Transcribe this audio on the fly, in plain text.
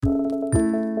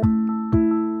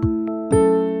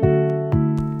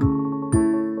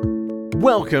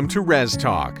Welcome to Res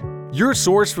Talk, your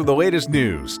source for the latest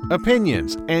news,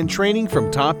 opinions, and training from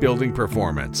top building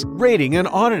performance, rating, and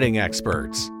auditing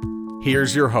experts.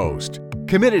 Here's your host,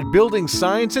 committed building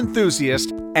science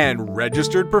enthusiast and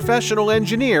registered professional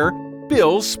engineer,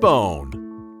 Bill Spohn.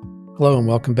 Hello and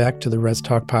welcome back to the Res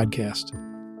Talk podcast.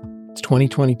 It's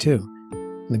 2022,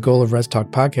 and the goal of Res Talk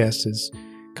podcast is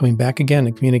coming back again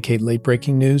to communicate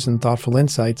late-breaking news and thoughtful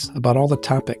insights about all the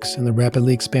topics in the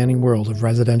rapidly expanding world of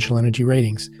residential energy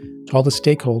ratings to all the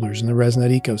stakeholders in the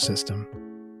ResNet ecosystem.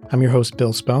 I'm your host,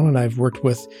 Bill Spohn, and I've worked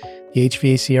with the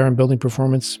HVACR and building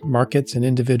performance markets and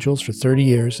individuals for 30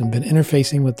 years and been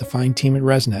interfacing with the fine team at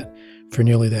ResNet for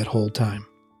nearly that whole time.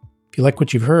 If you like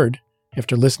what you've heard,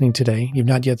 after listening today, you've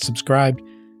not yet subscribed,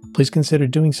 please consider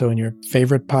doing so in your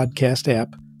favorite podcast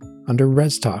app under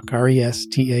Res Talk,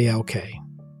 R-E-S-T-A-L-K.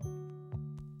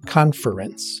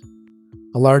 Conference,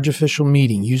 a large official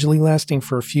meeting usually lasting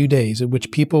for a few days at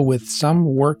which people with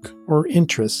some work or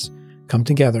interests come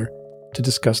together to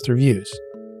discuss their views.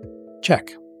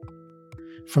 Check.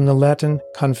 From the Latin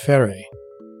confere,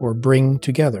 or bring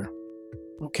together.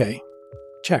 Okay,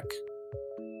 check.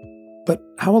 But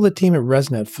how will the team at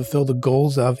ResNet fulfill the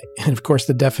goals of, and of course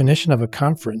the definition of a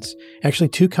conference, actually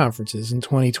two conferences in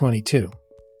 2022?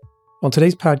 On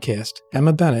today's podcast,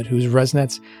 Emma Bennett, who's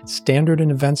ResNet's Standard and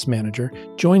Events Manager,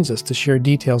 joins us to share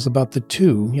details about the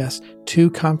two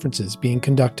conferences being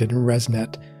conducted in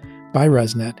ResNet by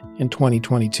ResNet in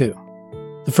 2022.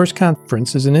 The first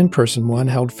conference is an in-person one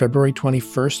held February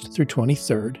 21st through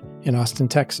 23rd in Austin,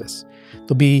 Texas.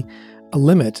 There'll be a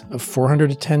limit of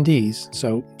 400 attendees,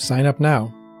 so sign up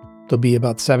now. There'll be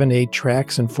about 7 to 8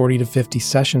 tracks and 40 to 50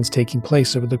 sessions taking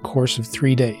place over the course of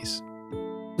 3 days.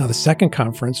 Now, the second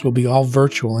conference will be all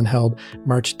virtual and held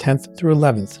March 10th through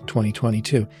 11th,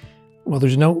 2022. While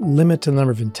there's no limit to the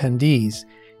number of attendees,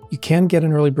 you can get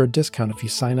an early bird discount if you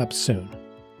sign up soon.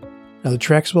 Now, the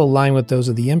tracks will align with those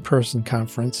of the in-person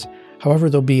conference. However,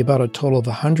 there'll be about a total of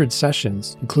 100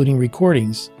 sessions, including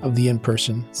recordings of the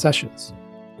in-person sessions.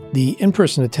 The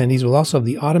in-person attendees will also have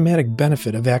the automatic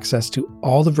benefit of access to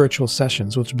all the virtual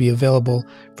sessions, which will be available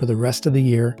for the rest of the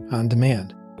year on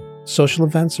demand. Social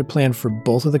events are planned for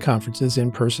both of the conferences,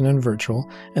 in-person and virtual,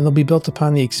 and they'll be built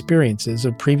upon the experiences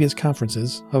of previous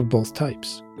conferences of both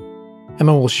types.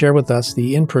 Emma will share with us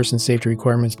the in-person safety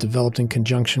requirements developed in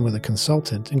conjunction with a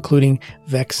consultant, including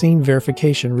vaccine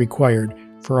verification required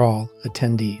for all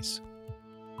attendees.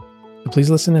 Now, please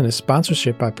listen in as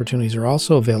sponsorship opportunities are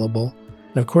also available,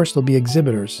 and of course there'll be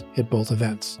exhibitors at both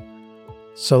events.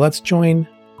 So let's join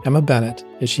Emma Bennett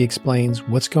as she explains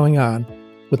what's going on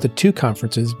with the two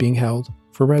conferences being held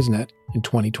for ResNet in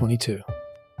 2022.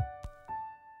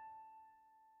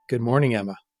 Good morning,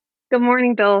 Emma. Good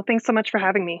morning, Bill. Thanks so much for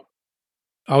having me.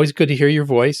 Always good to hear your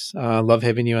voice. Love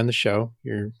having you on the show.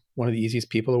 You're one of the easiest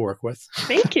people to work with.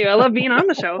 Thank you. I love being on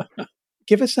the show.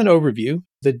 Give us an overview,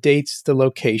 the dates, the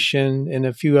location, and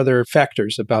a few other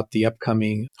factors about the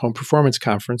upcoming Home Performance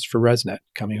Conference for ResNet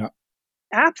coming up.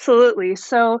 Absolutely.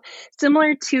 So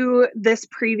similar to this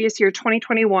previous year,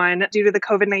 2021, due to the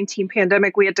COVID-19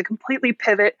 pandemic, we had to completely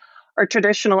pivot our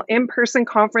traditional in-person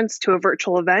conference to a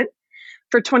virtual event.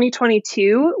 For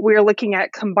 2022, we're looking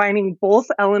at combining both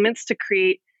elements to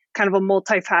create kind of a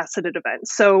multifaceted event.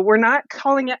 So we're not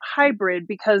calling it hybrid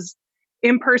because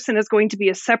in-person is going to be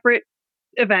a separate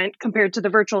event compared to the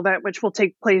virtual event, which will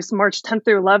take place March 10th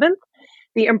through 11th.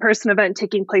 The in-person event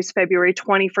taking place February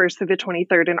 21st through the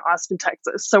 23rd in Austin,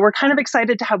 Texas. So we're kind of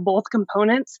excited to have both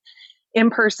components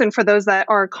in person for those that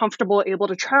are comfortable, able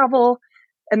to travel.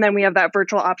 And then we have that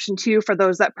virtual option too for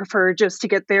those that prefer just to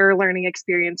get their learning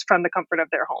experience from the comfort of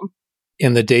their home.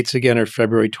 And the dates again are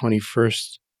February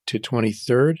 21st to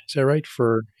 23rd. Is that right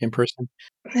for in-person?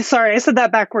 Sorry, I said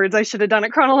that backwards. I should have done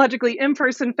it chronologically.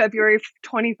 In-person, February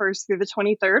 21st through the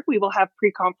 23rd. We will have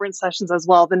pre-conference sessions as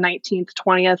well, the 19th,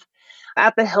 20th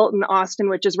at the Hilton Austin,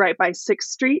 which is right by 6th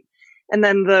Street. And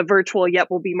then the virtual,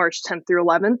 will be March 10th through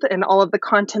 11th. And all of the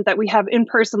content that we have in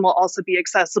person will also be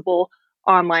accessible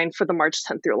online for the March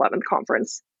 10th through 11th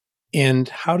conference. And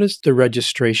how does the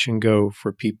registration go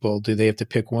for people? Do they have to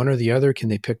pick one or the other? Can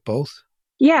they pick both?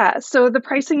 Yeah, so the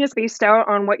pricing is based out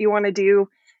on what you want to do.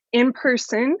 In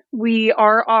person, we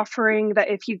are offering that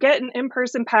if you get an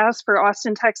in-person pass for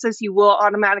Austin, Texas, you will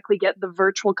automatically get the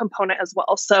virtual component as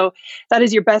well. So that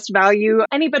is your best value.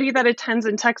 Anybody that attends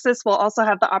in Texas will also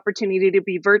have the opportunity to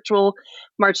be virtual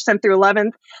March 10th through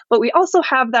 11th. But we also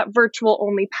have that virtual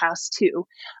only pass too.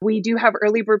 We do have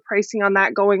early bird pricing on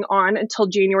that going on until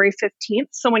January 15th.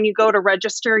 So when you go to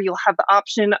register, you'll have the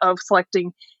option of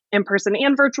selecting in-person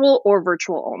and virtual or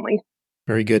virtual only.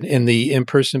 Very good. And the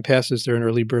in-person passes, there an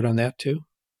early bird on that too?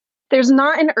 There's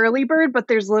not an early bird, but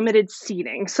there's limited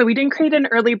seating. So we didn't create an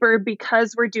early bird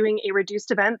because we're doing a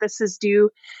reduced event. This is due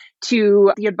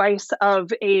to the advice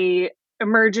of a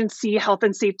emergency health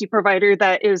and safety provider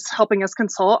that is helping us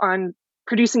consult on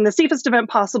producing the safest event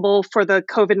possible for the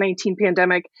COVID-19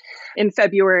 pandemic in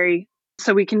February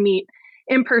so we can meet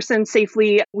in person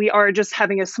safely. We are just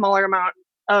having a smaller amount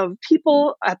of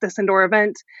people at this indoor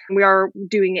event. We are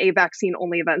doing a vaccine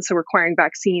only event, so requiring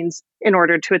vaccines in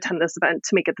order to attend this event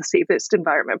to make it the safest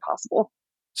environment possible.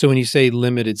 So when you say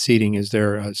limited seating, is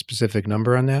there a specific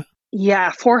number on that?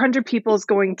 Yeah, 400 people is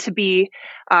going to be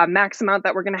max amount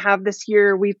that we're going to have this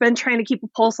year. We've been trying to keep a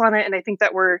pulse on it, and I think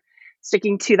that we're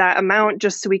sticking to that amount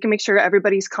just so we can make sure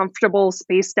everybody's comfortable,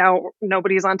 spaced out,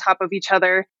 nobody's on top of each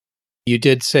other. You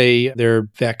did say their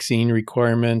vaccine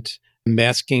requirement,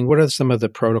 masking. What are some of the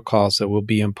protocols that will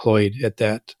be employed at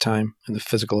that time in the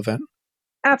physical event?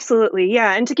 Absolutely.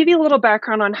 Yeah. And to give you a little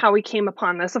background on how we came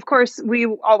upon this, of course, we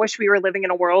all wish we were living in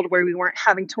a world where we weren't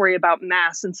having to worry about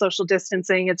masks and social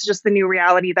distancing. It's just the new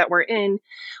reality that we're in.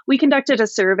 We conducted a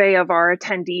survey of our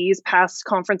attendees, past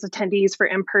conference attendees for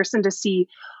in person to see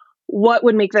what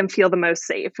would make them feel the most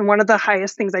safe. And one of the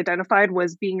highest things identified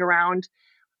was being around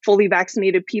fully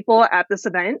vaccinated people at this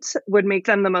event would make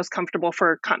them the most comfortable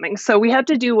for coming. So we had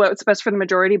to do what's best for the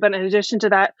majority. But in addition to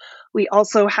that, we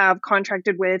also have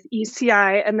contracted with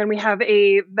ECI, and then we have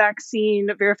a vaccine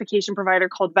verification provider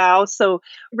called VOW. So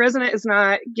Resonant is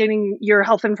not getting your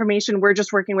health information. We're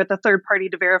just working with a third party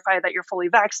to verify that you're fully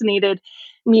vaccinated,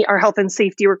 meet our health and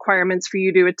safety requirements for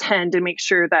you to attend, and make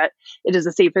sure that it is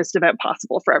the safest event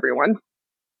possible for everyone.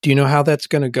 Do you know how that's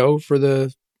going to go for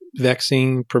the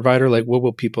vaccine provider? Like, what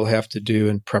will people have to do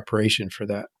in preparation for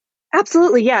that?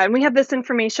 Absolutely, yeah. And we have this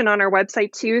information on our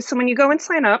website too. So when you go and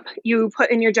sign up, you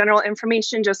put in your general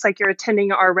information, just like you're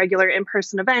attending our regular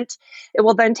in-person event. It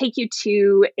will then take you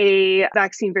to a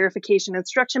vaccine verification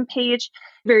instruction page.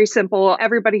 Very simple.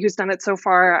 Everybody who's done it so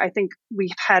far, I think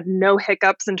we've had no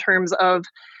hiccups in terms of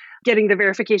getting the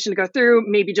verification to go through,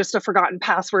 maybe just a forgotten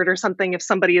password or something if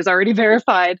somebody is already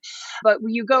verified. But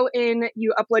when you go in,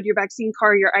 you upload your vaccine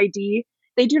card, your ID.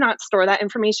 They do not store that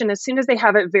information. As soon as they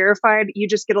have it verified, you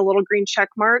just get a little green check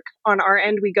mark. On our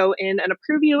end, we go in and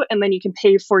approve you, and then you can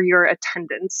pay for your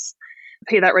attendance,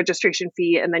 pay that registration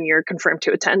fee, and then you're confirmed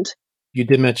to attend. You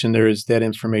did mention there is that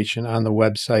information on the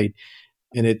website,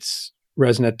 and it's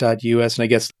resnet.us. And I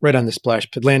guess right on the splash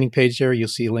landing page there, you'll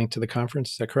see a link to the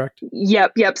conference. Is that correct?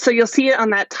 Yep. So you'll see it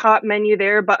on that top menu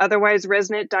there, but otherwise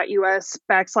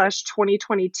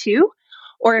resnet.us/2022.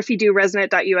 Or if you do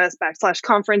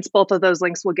resnet.us/conference, both of those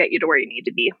links will get you to where you need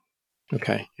to be.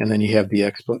 Okay. And then you have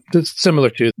the similar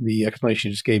to the explanation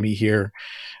you just gave me here.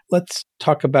 Let's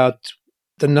talk about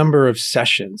the number of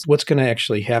sessions. What's going to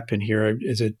actually happen here?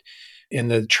 Is it in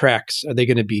the tracks? Are they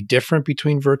going to be different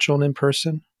between virtual and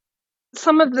in-person?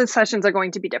 Some of the sessions are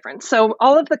going to be different. So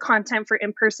all of the content for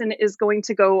in-person is going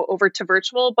to go over to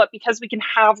virtual, but because we can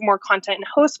have more content and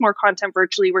host more content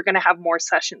virtually, we're going to have more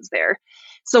sessions there.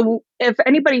 So if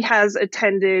anybody has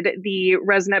attended the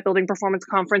ResNet Building Performance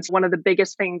Conference, one of the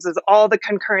biggest things is all the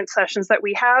concurrent sessions that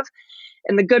we have.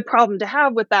 And the good problem to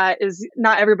have with that is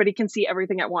not everybody can see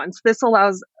everything at once. This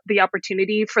allows the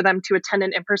opportunity for them to attend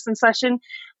an in-person session.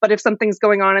 But if something's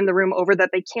going on in the room over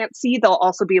that they can't see, they'll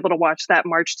also be able to watch that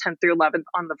March 10th through 11th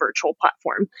on the virtual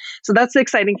platform. So that's the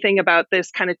exciting thing about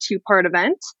this kind of two-part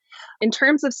event. In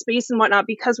terms of space and whatnot,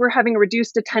 because we're having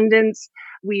reduced attendance,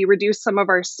 we reduced some of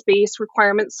our space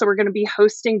requirements. So we're going to be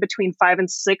hosting between 5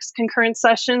 and 6 concurrent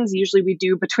sessions. Usually we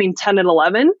do between 10 and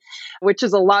 11, which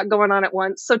is a lot going on at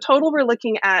once. So total, we're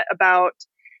looking at about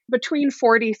between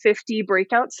 40, 50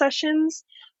 breakout sessions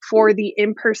for the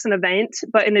in-person event.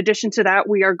 But in addition to that,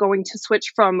 we are going to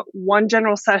switch from one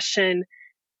general session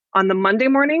on the Monday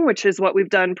morning, which is what we've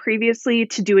done previously,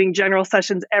 to doing general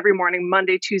sessions every morning,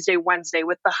 Monday, Tuesday, Wednesday,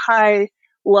 with the high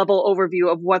level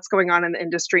overview of what's going on in the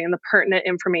industry and the pertinent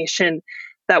information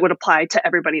that would apply to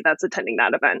everybody that's attending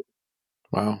that event.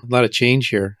 Wow, a lot of change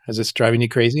here. Is this driving you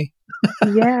crazy?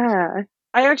 Yeah.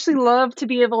 I actually love to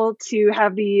be able to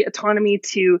have the autonomy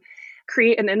to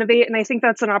create and innovate. And I think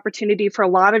that's an opportunity for a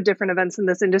lot of different events in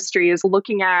this industry, is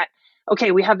looking at,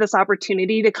 okay, we have this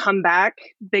opportunity to come back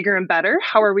bigger and better.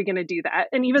 How are we going to do that?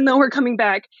 And even though we're coming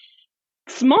back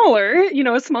smaller,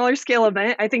 a smaller scale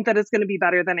event, I think that it's going to be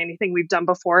better than anything we've done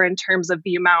before in terms of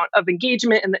the amount of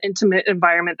engagement and the intimate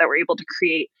environment that we're able to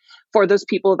create for those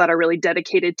people that are really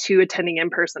dedicated to attending in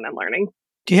person and learning.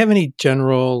 Do you have any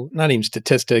general, not even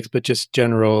statistics, but just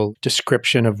general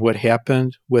description of what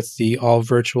happened with the all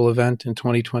virtual event in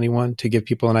 2021 to give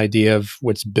people an idea of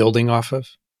what's building off of?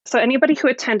 So anybody who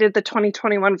attended the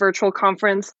 2021 virtual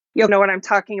conference You'll know what I'm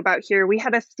talking about here. We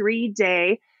had a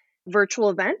 3-day virtual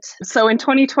event. So in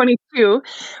 2022,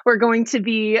 we're going to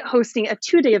be hosting a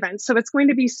 2-day event. So it's going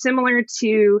to be similar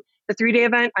to the 3-day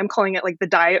event. I'm calling it like the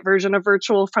diet version of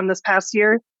virtual from this past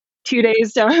year, 2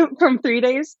 days down from 3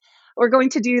 days. We're going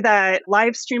to do that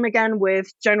live stream again with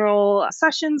general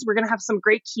sessions. We're going to have some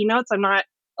great keynotes. I'm not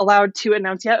allowed to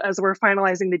announce yet as we're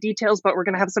finalizing the details, but we're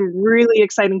going to have some really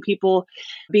exciting people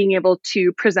being able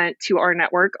to present to our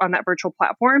network on that virtual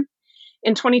platform.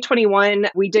 In 2021,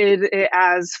 we did it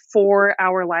as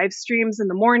 4-hour live streams in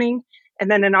the morning and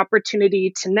then an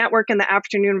opportunity to network in the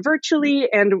afternoon virtually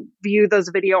and view those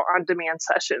video on demand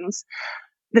sessions.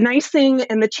 The nice thing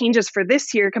and the changes for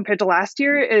this year compared to last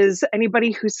year is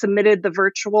anybody who submitted the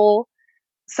virtual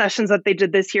sessions that they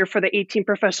did this year for the 18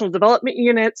 professional development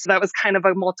units, that was kind of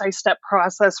a multi-step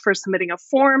process for submitting a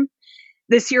form.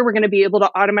 This year, we're going to be able to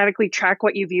automatically track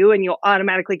what you view, and you'll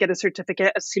automatically get a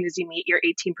certificate as soon as you meet your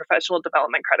 18 professional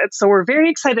development credits. So we're very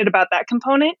excited about that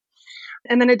component.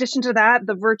 And then in addition to that,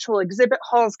 the virtual exhibit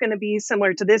hall is going to be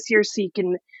similar to this year, so you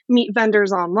can meet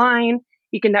vendors online.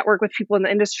 You can network with people in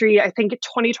the industry. I think in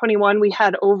 2021, we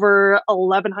had over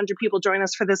 1,100 people join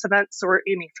us for this event, so we're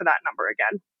aiming for that number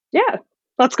again. Yeah,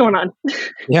 lots going on.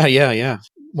 Yeah.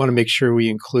 Want to make sure we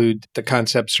include the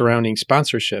concept surrounding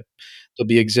sponsorship. There'll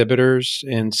be exhibitors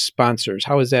and sponsors.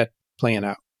 How is that playing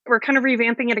out? We're kind of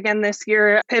revamping it again this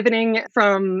year, pivoting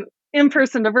from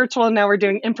in-person to virtual. Now we're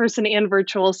doing in-person and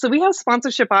virtual. So we have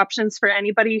sponsorship options for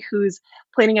anybody who's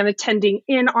planning on attending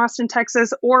in Austin,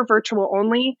 Texas, or virtual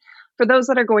only. For those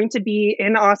that are going to be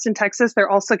in Austin, Texas, they're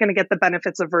also going to get the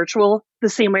benefits of virtual the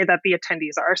same way that the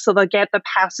attendees are. So they'll get the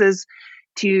passes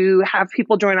to have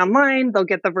people join online. They'll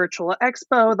get the virtual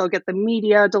expo. They'll get the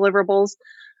media deliverables,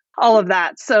 all of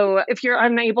that. So if you're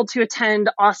unable to attend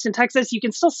Austin, Texas, you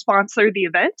can still sponsor the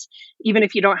event, even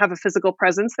if you don't have a physical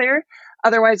presence there.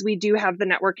 Otherwise, we do have the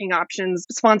networking options.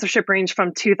 Sponsorship range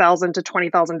from $2,000 to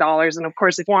 $20,000. And of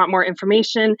course, if you want more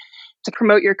information to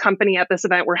promote your company at this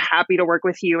event, we're happy to work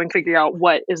with you and figure out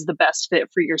what is the best fit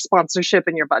for your sponsorship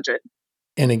and your budget.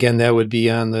 And again, that would be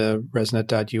on the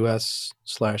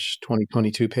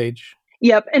resnet.us/2022 page.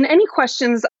 Yep. And any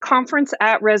questions,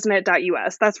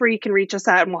 conference@resnet.us. That's where you can reach us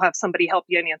at, and we'll have somebody help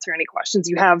you and answer any questions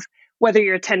you have, whether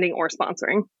you're attending or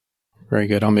sponsoring. Very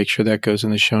good. I'll make sure that goes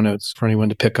in the show notes for anyone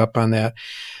to pick up on that.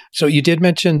 So you did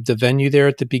mention the venue there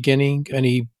at the beginning.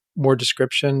 Any more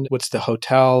description? What's the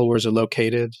hotel? Where's it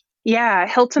located? Yeah,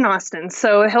 Hilton Austin.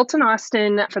 So Hilton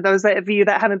Austin, for those of you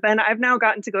that haven't been, I've now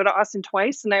gotten to go to Austin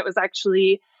twice, and it was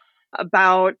actually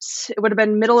it would have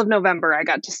been middle of November, I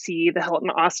got to see the Hilton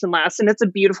Austin last, and it's a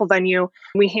beautiful venue.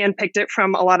 We handpicked it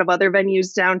from a lot of other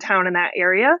venues downtown in that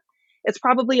area. It's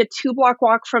probably a 2-block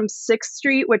walk from 6th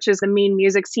Street, which is the main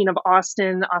music scene of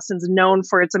Austin. Austin's known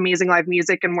for its amazing live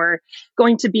music, and we're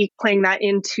going to be playing that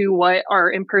into what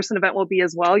our in-person event will be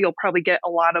as well. You'll probably get a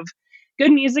lot of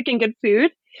good music and good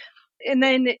food. And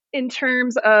then in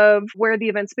terms of where the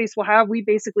event space will have, we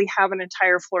basically have an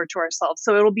entire floor to ourselves.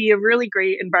 So it'll be a really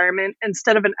great environment.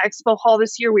 Instead of an expo hall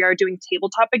this year, we are doing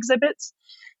tabletop exhibits.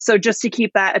 So just to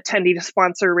keep that attendee to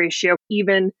sponsor ratio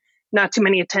even, not too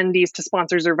many attendees to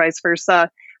sponsors or vice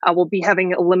versa, we'll be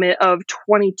having a limit of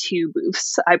 22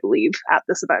 booths, I believe, at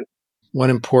this event. One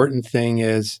important thing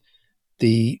is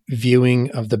the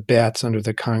viewing of the bats under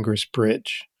the Congress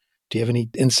Bridge. Do you have any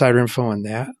insider info on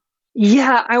that?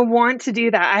 Yeah, I want to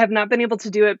do that. I have not been able to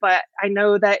do it, but I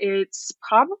know that it's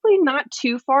probably not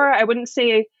too far. I wouldn't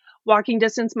say walking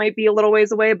distance, might be a little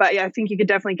ways away, but yeah, I think you could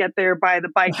definitely get there by the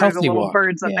bike or the little walk.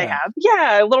 Birds that they have.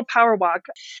 Yeah, a little power walk.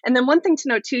 And then one thing to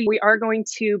note too, we are going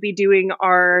to be doing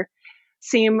our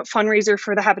same fundraiser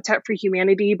for the Habitat for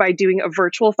Humanity by doing a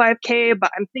virtual 5K,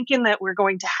 but I'm thinking that we're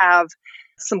going to have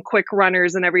some quick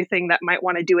runners and everything that might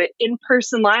want to do it in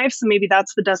person live. So maybe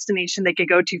that's the destination they could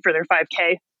go to for their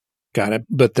 5K. Got it.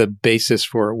 But the basis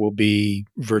for it will be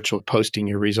virtual posting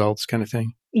your results kind of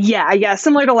thing? Yeah.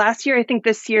 Similar to last year, I think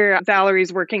this year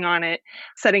Valerie's working on it,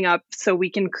 setting up so we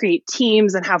can create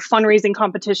teams and have fundraising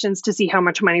competitions to see how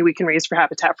much money we can raise for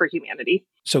Habitat for Humanity.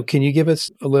 So can you give us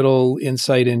a little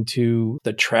insight into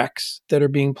the tracks that are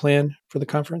being planned for the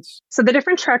conference? So the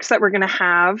different tracks that we're going to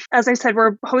have, as I said,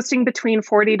 we're hosting between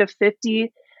 40 to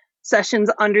 50 sessions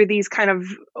under these kind of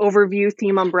overview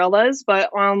theme umbrellas,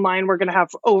 but online we're going to have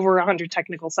over 100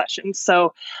 technical sessions.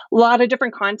 So a lot of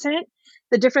different content.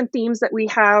 The different themes that we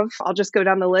have, I'll just go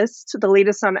down the list. The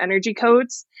latest on energy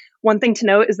codes. One thing to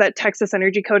note is that Texas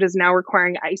Energy Code is now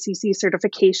requiring ICC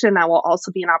certification. That will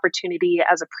also be an opportunity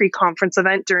as a pre-conference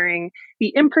event during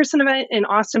the in-person event in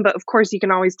Austin. But of course, you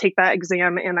can always take that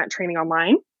exam and that training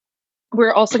online.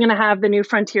 We're also going to have the new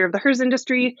frontier of the HERS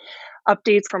industry,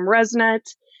 updates from ResNet,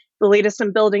 the latest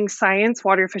in building science,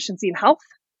 water efficiency, and health.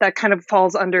 That kind of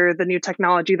falls under the new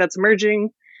technology that's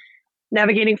emerging.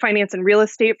 Navigating finance and real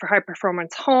estate for high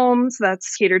performance homes.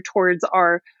 That's catered towards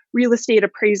our real estate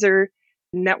appraiser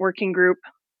networking group.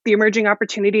 The emerging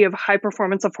opportunity of high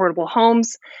performance affordable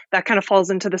homes. That kind of falls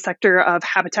into the sector of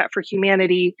Habitat for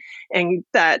Humanity and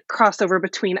that crossover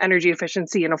between energy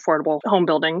efficiency and affordable home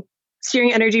building.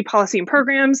 Steering energy policy and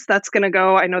programs. That's going to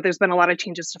go. I know there's been a lot of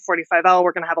changes to 45L.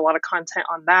 We're going to have a lot of content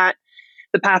on that.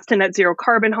 The path to net zero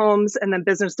carbon homes, and then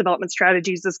business development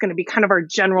strategies is going to be kind of our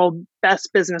general best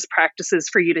business practices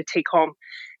for you to take home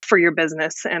for your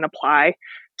business and apply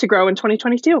to grow in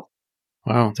 2022.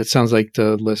 Wow, that sounds like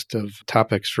the list of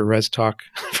topics for Res Talk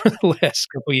for the last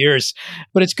couple of years.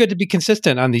 But it's good to be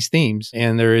consistent on these themes,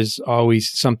 and there is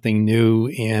always something new,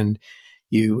 and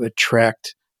you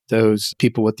attract those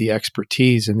people with the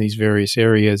expertise in these various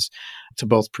areas to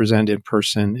both present in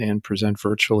person and present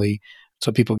virtually.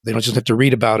 So people, they don't just have to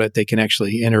read about it, they can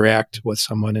actually interact with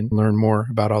someone and learn more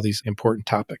about all these important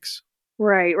topics.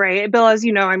 Right, right. Bill, as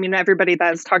you know, I mean, everybody that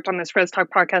has talked on this Res Talk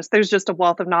podcast, there's just a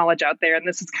wealth of knowledge out there. And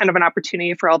this is kind of an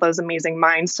opportunity for all those amazing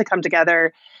minds to come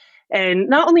together and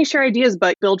not only share ideas,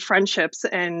 but build friendships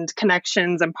and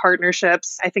connections and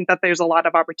partnerships. I think that there's a lot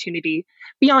of opportunity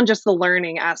beyond just the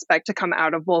learning aspect to come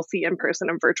out of both the in-person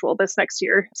and virtual this next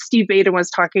year. Steve Baden was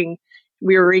talking,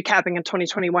 we were recapping in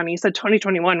 2021. He said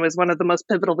 2021 was one of the most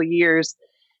pivotal years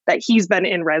that he's been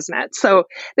in ResNet. So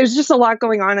there's just a lot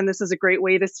going on, and this is a great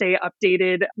way to stay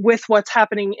updated with what's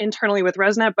happening internally with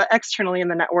ResNet, but externally in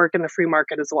the network and the free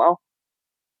market as well.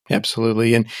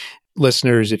 Absolutely. And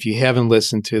listeners, if you haven't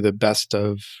listened to the best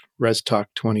of Res Talk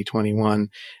 2021,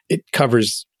 it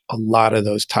covers a lot of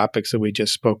those topics that we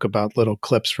just spoke about, little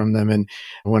clips from them. And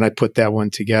when I put that one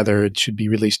together, it should be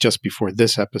released just before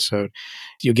this episode.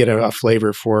 You'll get a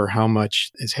flavor for how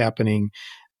much is happening.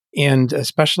 And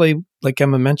especially, like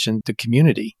Emma mentioned, the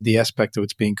community, the aspect of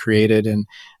what's being created, and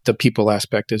the people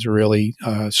aspect is a really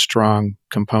strong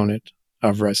component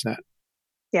of ResNet.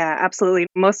 Yeah, absolutely.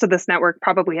 Most of this network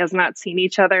probably has not seen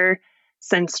each other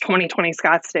since 2020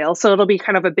 Scottsdale. So it'll be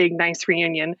kind of a big, nice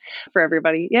reunion for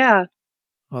everybody. Yeah.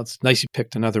 Well, it's nice you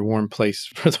picked another warm place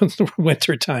for the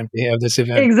winter time to have this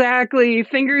event. Exactly.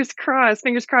 Fingers crossed.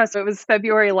 Fingers crossed. It was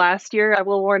February last year. I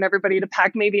will warn everybody to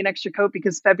pack maybe an extra coat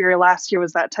because February last year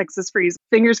was that Texas freeze.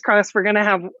 Fingers crossed we're going to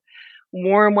have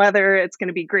warm weather. It's going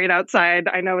to be great outside.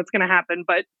 I know it's going to happen,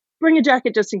 but bring a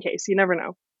jacket just in case. You never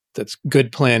know. That's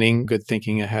good planning, good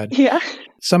thinking ahead. Yeah.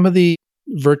 Some of the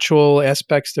virtual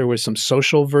aspects, there was some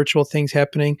social virtual things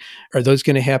happening. Are those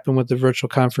going to happen with the virtual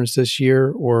conference this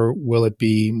year, or will it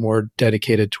be more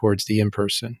dedicated towards the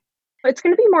in-person? It's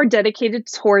going to be more dedicated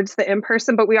towards the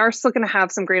in-person, but we are still going to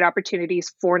have some great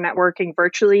opportunities for networking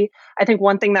virtually. I think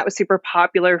one thing that was super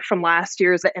popular from last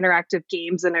year is the interactive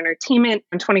games and entertainment.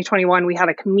 In 2021, we had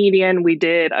a comedian, we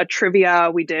did a trivia,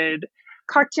 we did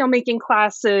cocktail making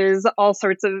classes, all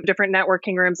sorts of different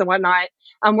networking rooms and whatnot.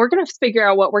 We're going to figure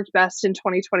out what worked best in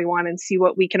 2021 and see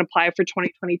what we can apply for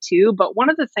 2022. But one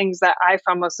of the things that I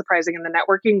found most surprising in the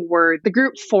networking were the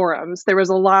group forums. There was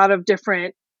a lot of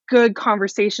different good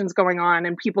conversations going on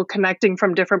and people connecting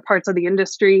from different parts of the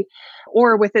industry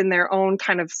or within their own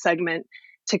kind of segment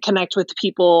to connect with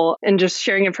people and just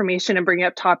sharing information and bringing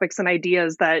up topics and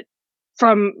ideas that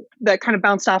kind of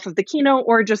bounced off of the keynote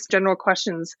or just general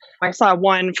questions. I saw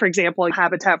one, for example,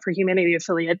 Habitat for Humanity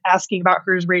affiliate asking about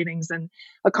HERS ratings and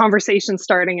a conversation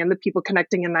starting and the people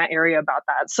connecting in that area about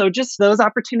that. So just those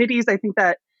opportunities, I think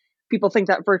that people think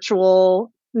that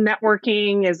virtual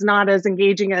networking is not as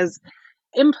engaging as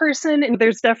in person. And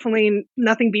there's definitely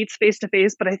nothing beats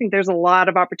face-to-face, but I think there's a lot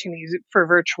of opportunities for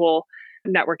virtual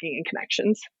networking and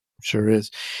connections. Sure is.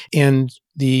 And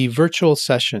the virtual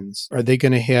sessions, are they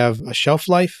going to have a shelf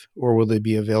life or will they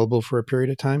be available for a period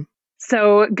of time?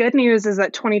 So good news is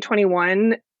that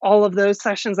 2021, all of those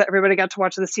sessions that everybody got to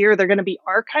watch this year, they're going to be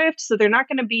archived. So they're not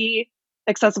going to be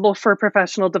accessible for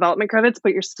professional development credits,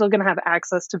 but you're still going to have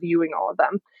access to viewing all of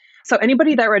them. So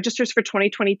anybody that registers for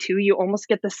 2022, you almost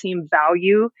get the same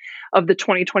value of the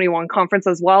 2021 conference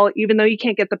as well. Even though you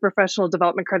can't get the professional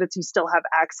development credits, you still have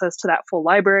access to that full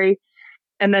library.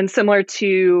 And then similar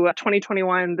to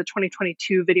 2021, the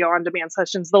 2022 video on demand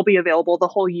sessions, they'll be available the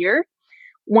whole year.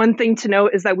 One thing to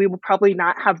note is that we will probably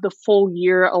not have the full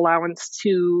year allowance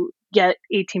to get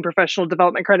 18 professional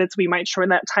development credits. We might shorten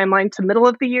that timeline to middle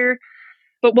of the year,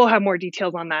 but we'll have more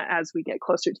details on that as we get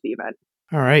closer to the event.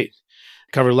 All right.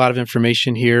 Covered a lot of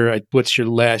information here. What's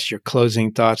your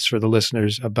closing thoughts for the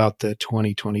listeners about the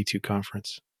 2022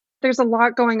 conference? There's a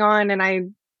lot going on, and I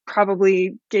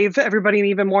probably gave everybody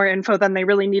even more info than they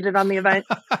really needed on the event.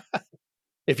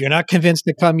 If you're not convinced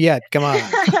to come yet, come on.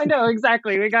 I know,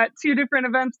 exactly. We got 2 different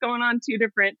events going on, 2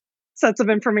 different sets of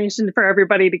information for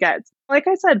everybody to get. Like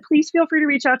I said, please feel free to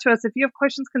reach out to us if you have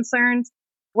questions, concerns.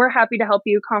 We're happy to help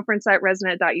you.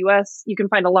 Conference@resnet.us. You can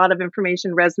find a lot of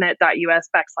information,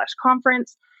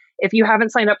 resnet.us/conference. If you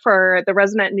haven't signed up for the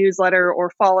ResNet newsletter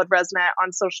or followed ResNet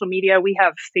on social media, we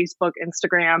have Facebook,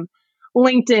 Instagram,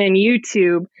 LinkedIn,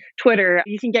 YouTube, Twitter.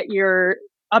 You can get your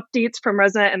updates from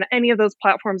ResNet and any of those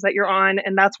platforms that you're on,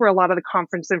 and that's where a lot of the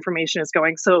conference information is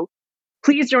going. So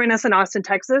please join us in Austin,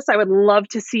 Texas. I would love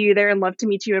to see you there and love to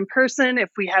meet you in person. If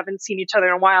we haven't seen each other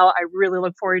in a while, I really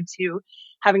look forward to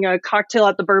having a cocktail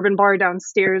at the Bourbon Bar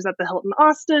downstairs at the Hilton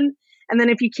Austin. And then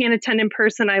if you can't attend in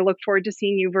person, I look forward to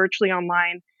seeing you virtually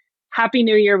online. Happy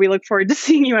New Year. We look forward to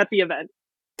seeing you at the event.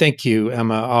 Thank you,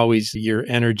 Emma. Always your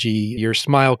energy, your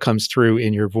smile comes through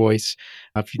in your voice.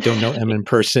 If you don't know Emma in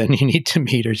person, you need to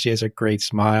meet her. She has a great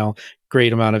smile,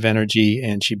 great amount of energy,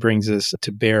 and she brings us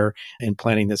to bear in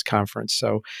planning this conference.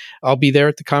 So I'll be there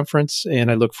at the conference,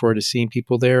 and I look forward to seeing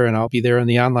people there, and I'll be there in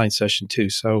the online session too.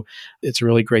 So it's a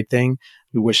really great thing.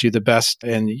 We wish you the best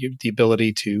and the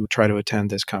ability to try to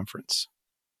attend this conference.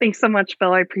 Thanks so much,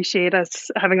 Bill. I appreciate us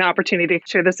having the opportunity to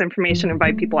share this information and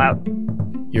invite people out.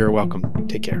 You're welcome.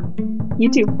 Take care. You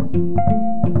too.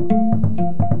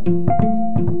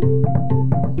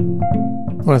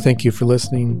 I want to thank you for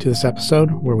listening to this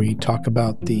episode where we talk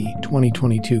about the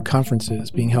 2022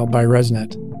 conferences being held by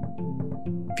ResNet.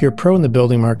 If you're a pro in the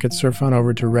building market, surf on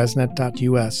over to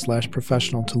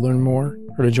resnet.us/professional to learn more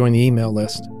or to join the email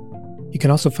list. You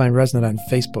can also find ResNet on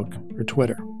Facebook or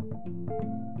Twitter.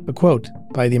 A quote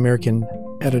by the American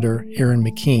editor Aaron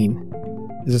McKean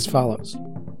is as follows.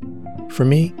 For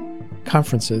me,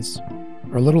 conferences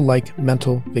are a little like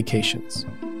mental vacations.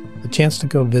 The chance to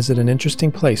go visit an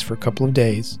interesting place for a couple of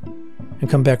days and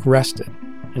come back rested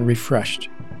and refreshed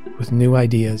with new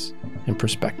ideas and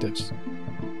perspectives.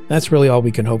 That's really all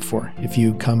we can hope for if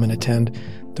you come and attend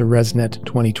the ResNet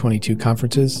 2022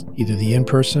 conferences, either the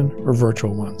in-person or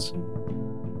virtual ones.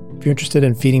 If you're interested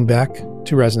in feeding back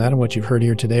to ResNet on what you've heard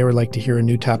here today or would like to hear a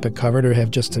new topic covered or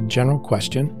have just a general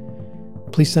question,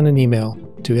 please send an email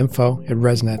to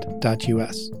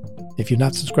info@resnet.us. If you've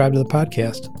not subscribed to the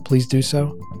podcast, please do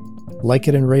so. Like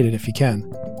it and rate it if you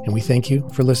can. And we thank you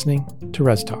for listening to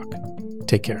Res Talk.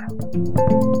 Take care.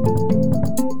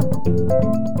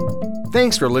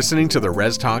 Thanks for listening to the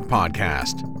Res Talk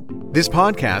podcast. This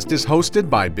podcast is hosted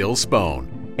by Bill Spohn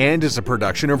and is a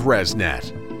production of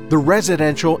ResNet, the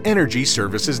Residential Energy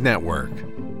Services Network.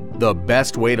 The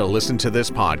best way to listen to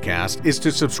this podcast is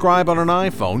to subscribe on an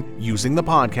iPhone using the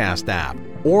podcast app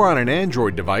or on an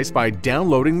Android device by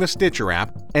downloading the Stitcher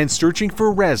app and searching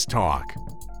for Res Talk.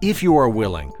 If you are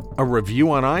willing, a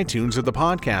review on iTunes or the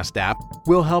podcast app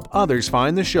will help others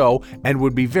find the show and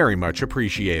would be very much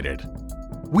appreciated.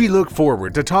 We look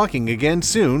forward to talking again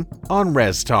soon on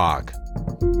Res Talk.